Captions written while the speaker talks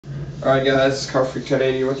Alright guys, it's Graffiti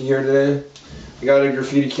 1080 with you here today. I got a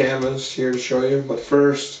graffiti canvas here to show you, but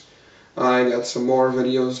first I got some more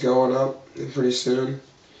videos going up pretty soon.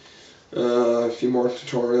 A few more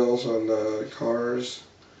tutorials on cars.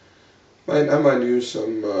 I might do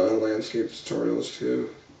some landscape tutorials too.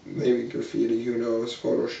 Maybe graffiti, who knows,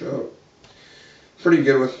 Photoshop. Pretty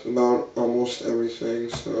good with about almost everything,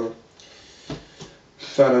 so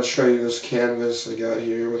thought I'd show you this canvas I got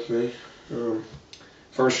here with me.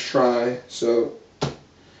 First try, so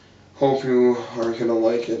hope you are gonna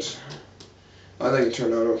like it. I think it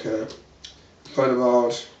turned out okay. Put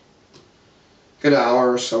about a good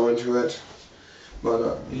hour or so into it,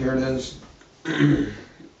 but here it is.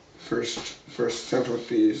 first attempt with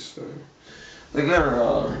these. I think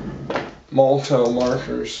they're Malto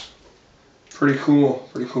markers. Pretty cool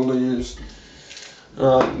to use.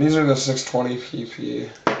 These are the 620 pp.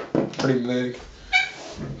 Pretty big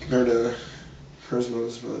compared to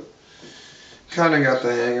Prismas, but kind of got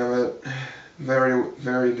the hang of it.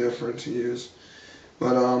 Very different to use,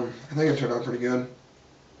 but I think it turned out pretty good.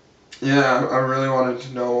 Yeah, I really wanted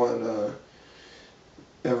to know what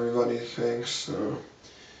everybody thinks, so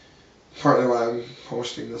partly why I'm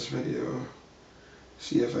posting this video.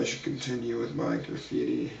 See if I should continue with my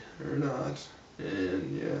graffiti or not,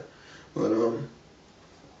 and yeah, but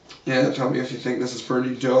yeah, tell me if you think this is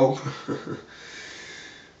pretty dope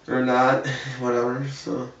or not, whatever.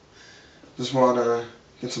 So just want to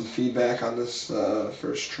get some feedback on this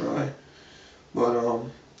first try, but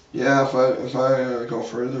yeah, if I go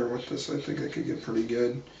further with this, I think I could get pretty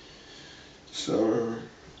good. So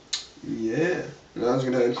yeah, and I was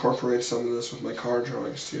gonna incorporate some of this with my car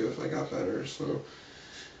drawings too if I got better. So,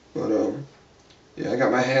 but yeah, I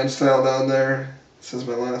got my hand style down there. It says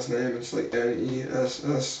my last name. It's like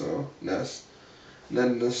N-E-S-S, so Ness. And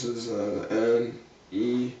then this is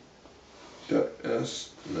N-E-S,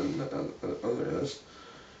 and then the other S.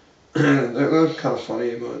 They look kind of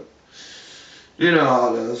funny, but you know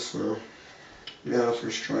how it is. So yeah,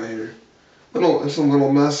 first try here. It's a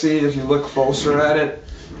little messy. If you look closer at it,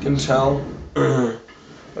 you can tell.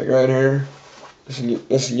 Like right here,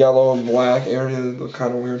 this yellow and black area look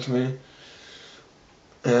kind of weird to me.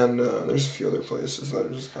 And there's a few other places that are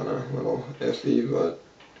just kind of a little iffy, but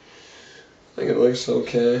I think it looks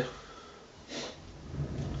okay.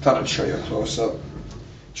 Thought I'd show you a close-up,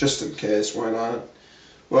 just in case, why not?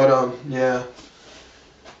 But yeah,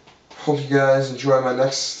 hope you guys enjoy my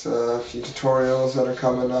next few tutorials that are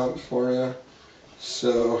coming up for you.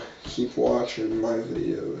 So keep watching my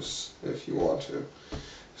videos if you want to.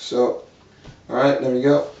 So, alright, there you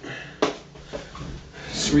go.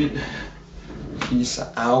 Sweet. Peace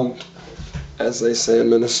out, as they say in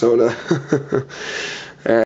Minnesota.